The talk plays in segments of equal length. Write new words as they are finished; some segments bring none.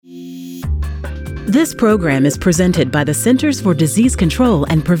This program is presented by the Centers for Disease Control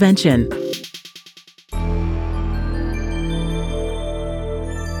and Prevention.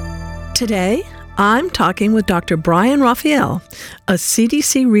 Today, I'm talking with Dr. Brian Raphael, a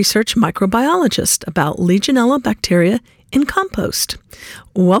CDC research microbiologist, about Legionella bacteria in compost.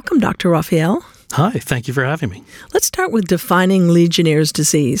 Welcome, Dr. Raphael. Hi, thank you for having me. Let's start with defining Legionnaire's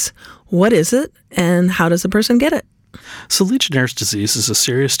disease. What is it, and how does a person get it? So Legionnaires' disease is a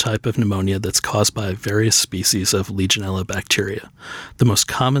serious type of pneumonia that's caused by various species of Legionella bacteria. The most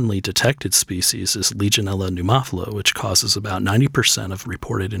commonly detected species is Legionella pneumophila, which causes about 90% of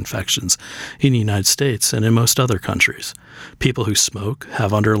reported infections in the United States and in most other countries. People who smoke,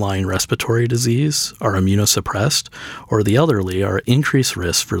 have underlying respiratory disease, are immunosuppressed, or the elderly are at increased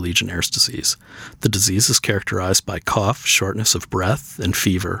risk for Legionnaire's disease. The disease is characterized by cough, shortness of breath, and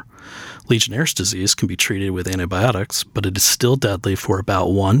fever. Legionnaire's disease can be treated with antibiotics, but it is still deadly for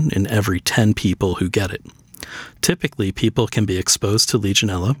about 1 in every 10 people who get it. Typically, people can be exposed to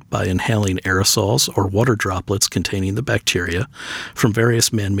Legionella by inhaling aerosols or water droplets containing the bacteria from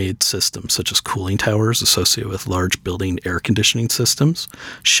various man-made systems, such as cooling towers associated with large building air conditioning systems,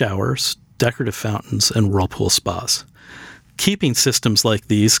 showers, decorative fountains, and whirlpool spas. Keeping systems like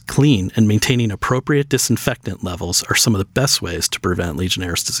these clean and maintaining appropriate disinfectant levels are some of the best ways to prevent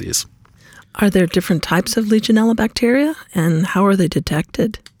Legionnaire's disease. Are there different types of Legionella bacteria, and how are they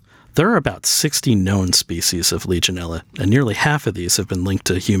detected? There are about 60 known species of Legionella, and nearly half of these have been linked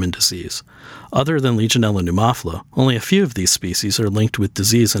to human disease. Other than Legionella pneumophila, only a few of these species are linked with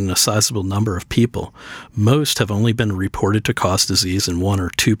disease in a sizable number of people. Most have only been reported to cause disease in 1 or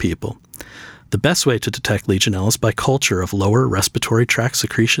 2 people. The best way to detect Legionella is by culture of lower respiratory tract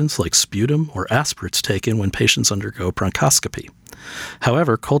secretions like sputum or aspirates taken when patients undergo bronchoscopy.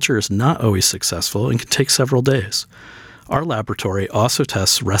 However, culture is not always successful and can take several days. Our laboratory also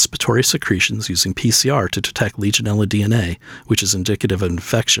tests respiratory secretions using PCR to detect Legionella DNA, which is indicative of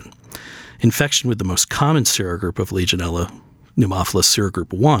infection. Infection with the most common serogroup of Legionella, pneumophila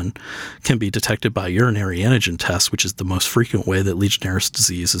serogroup 1, can be detected by urinary antigen tests, which is the most frequent way that Legionnaire's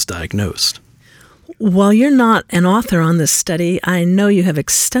disease is diagnosed. While you're not an author on this study, I know you have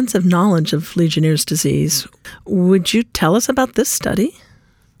extensive knowledge of Legionnaire's disease. Would you tell us about this study?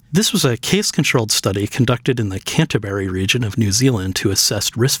 This was a case-controlled study conducted in the Canterbury region of New Zealand to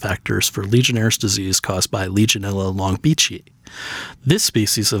assess risk factors for Legionnaire's disease caused by Legionella longbeachii. This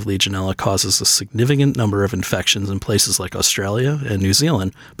species of Legionella causes a significant number of infections in places like Australia and New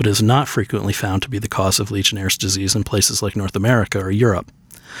Zealand, but is not frequently found to be the cause of Legionnaire's disease in places like North America or Europe.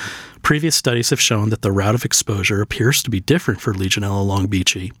 Previous studies have shown that the route of exposure appears to be different for Legionella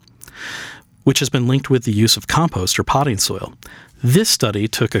longbeachii, which has been linked with the use of compost or potting soil. This study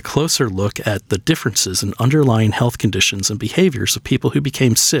took a closer look at the differences in underlying health conditions and behaviors of people who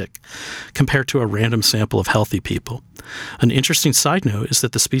became sick compared to a random sample of healthy people. An interesting side note is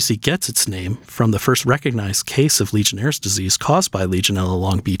that the species gets its name from the first recognized case of Legionnaire's disease caused by Legionella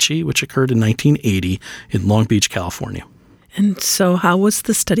longbeachii, which occurred in 1980 in Long Beach, California. And so how was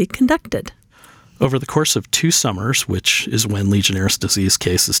the study conducted? Over the course of 2 summers, which is when Legionnaire's disease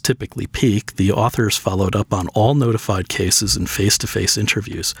cases typically peak, the authors followed up on all notified cases in face-to-face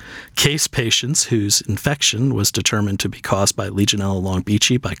interviews. Case patients whose infection was determined to be caused by Legionella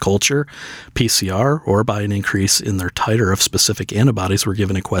longbeachii by culture, PCR, or by an increase in their titer of specific antibodies were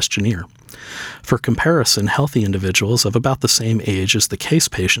given a questionnaire. For comparison, healthy individuals of about the same age as the case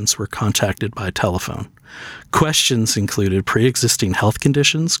patients were contacted by telephone. Questions included pre-existing health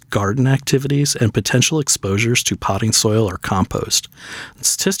conditions, garden activities, and potential exposures to potting soil or compost.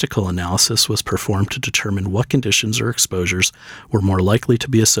 Statistical analysis was performed to determine what conditions or exposures were more likely to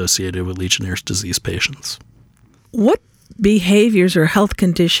be associated with Legionnaire's disease patients. What behaviors or health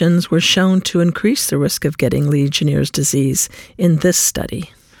conditions were shown to increase the risk of getting Legionnaire's disease in this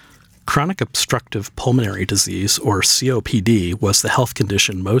study? Chronic obstructive pulmonary disease, or COPD, was the health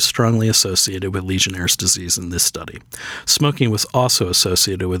condition most strongly associated with Legionnaire's disease in this study. Smoking was also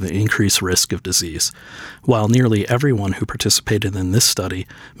associated with an increased risk of disease. While nearly everyone who participated in this study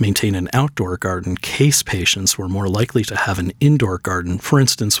maintained an outdoor garden, case patients were more likely to have an indoor garden, for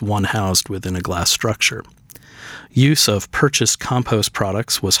instance, one housed within a glass structure. Use of purchased compost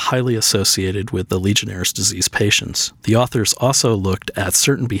products was highly associated with the Legionnaire's disease patients. The authors also looked at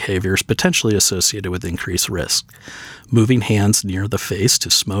certain behaviors potentially associated with increased risk. Moving hands near the face to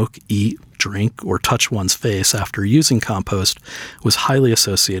smoke, eat, drink, or touch one's face after using compost was highly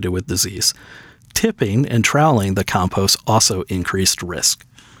associated with disease. Tipping and troweling the compost also increased risk.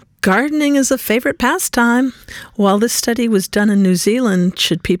 Gardening is a favorite pastime. While this study was done in New Zealand,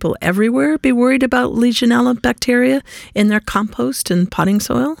 should people everywhere be worried about Legionella bacteria in their compost and potting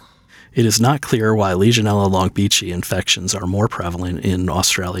soil? It is not clear why Legionella longbeachii infections are more prevalent in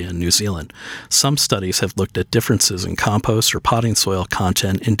Australia and New Zealand. Some studies have looked at differences in compost or potting soil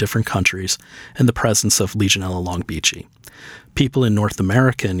content in different countries and the presence of Legionella longbeachii. People in North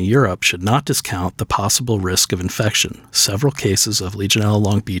America and Europe should not discount the possible risk of infection. Several cases of Legionella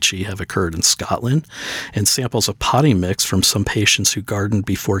longbeachii have occurred in Scotland, and samples of potting mix from some patients who gardened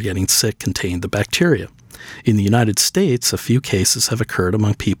before getting sick contained the bacteria. In the United States, a few cases have occurred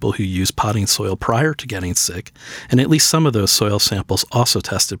among people who used potting soil prior to getting sick, and at least some of those soil samples also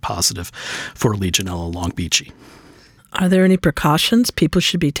tested positive for Legionella longbeachii. Are there any precautions people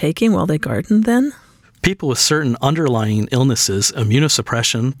should be taking while they garden then? People with certain underlying illnesses,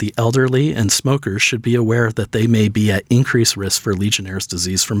 immunosuppression, the elderly, and smokers should be aware that they may be at increased risk for Legionnaires'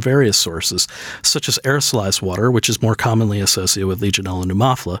 disease from various sources, such as aerosolized water, which is more commonly associated with Legionella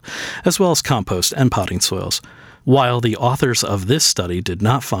pneumophila, as well as compost and potting soils. While the authors of this study did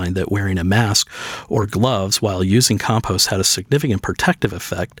not find that wearing a mask or gloves while using compost had a significant protective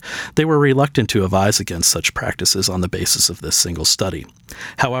effect, they were reluctant to advise against such practices on the basis of this single study.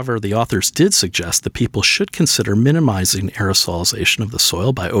 However, the authors did suggest that people should consider minimizing aerosolization of the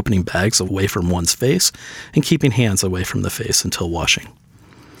soil by opening bags away from one's face and keeping hands away from the face until washing.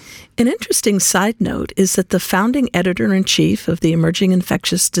 An interesting side note is that the founding editor-in-chief of the Emerging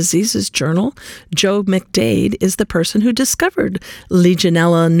Infectious Diseases Journal, Joe McDade, is the person who discovered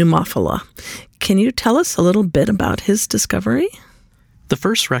Legionella pneumophila. Can you tell us a little bit about his discovery? The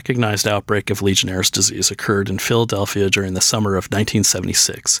first recognized outbreak of Legionnaire's disease occurred in Philadelphia during the summer of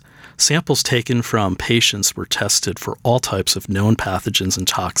 1976. Samples taken from patients were tested for all types of known pathogens and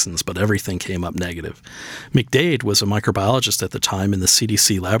toxins, but everything came up negative. McDade was a microbiologist at the time in the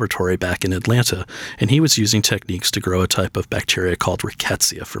CDC laboratory back in Atlanta, and he was using techniques to grow a type of bacteria called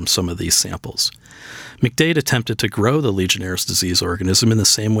rickettsia from some of these samples. McDade attempted to grow the Legionnaire's disease organism in the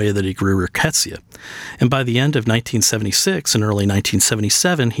same way that he grew rickettsia, and by the end of 1976 and early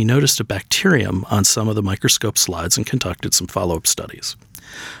 1977, he noticed a bacterium on some of the microscope slides and conducted some follow-up studies.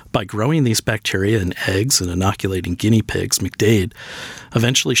 By growing these bacteria in eggs and inoculating guinea pigs, McDade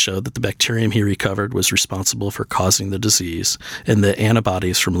eventually showed that the bacterium he recovered was responsible for causing the disease, and the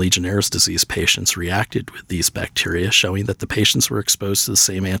antibodies from Legionnaire's disease patients reacted with these bacteria, showing that the patients were exposed to the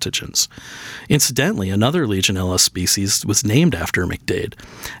same antigens. Incidentally, another Legionella species was named after McDade.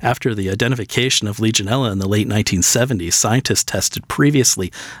 After the identification of Legionella in the late 1970s, scientists tested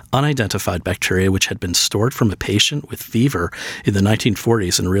previously unidentified bacteria which had been stored from a patient with fever in the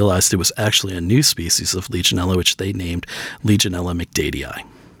 1940s and realized it was actually a new species of Legionella, which they named Legionella mcdadii.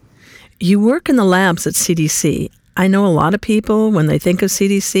 You work in the labs at CDC. I know a lot of people, when they think of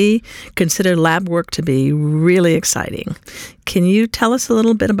CDC, consider lab work to be really exciting. Can you tell us a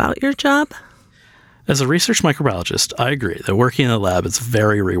little bit about your job? As a research microbiologist, I agree that working in the lab is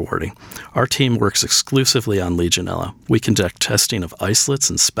very rewarding. Our team works exclusively on Legionella. We conduct testing of isolates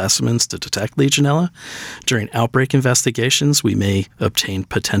and specimens to detect Legionella. During outbreak investigations, we may obtain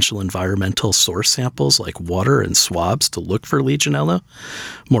potential environmental source samples like water and swabs to look for Legionella.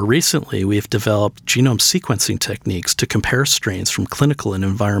 More recently, we have developed genome sequencing techniques to compare strains from clinical and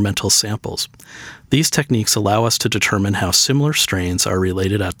environmental samples. These techniques allow us to determine how similar strains are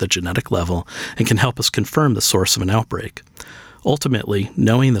related at the genetic level and can help us confirm the source of an outbreak. Ultimately,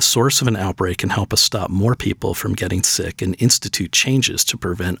 knowing the source of an outbreak can help us stop more people from getting sick and institute changes to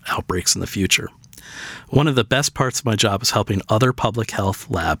prevent outbreaks in the future. One of the best parts of my job is helping other public health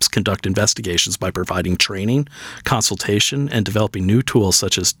labs conduct investigations by providing training, consultation, and developing new tools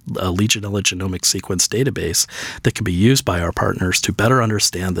such as a Legionella genomic sequence database that can be used by our partners to better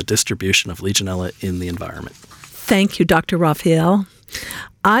understand the distribution of Legionella in the environment. Thank you, Dr. Raphael.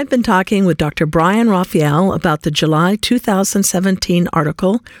 I've been talking with Dr. Brian Raphael about the July 2017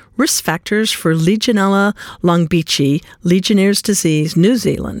 article, Risk Factors for Legionella longbeachii, Legionnaire's Disease, New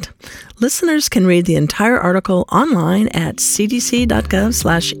Zealand. Listeners can read the entire article online at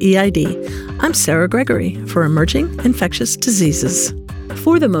cdc.gov/EID. I'm Sarah Gregory for Emerging Infectious Diseases.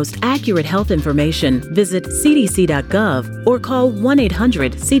 For the most accurate health information, visit cdc.gov or call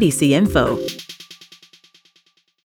 1-800-CDC-INFO.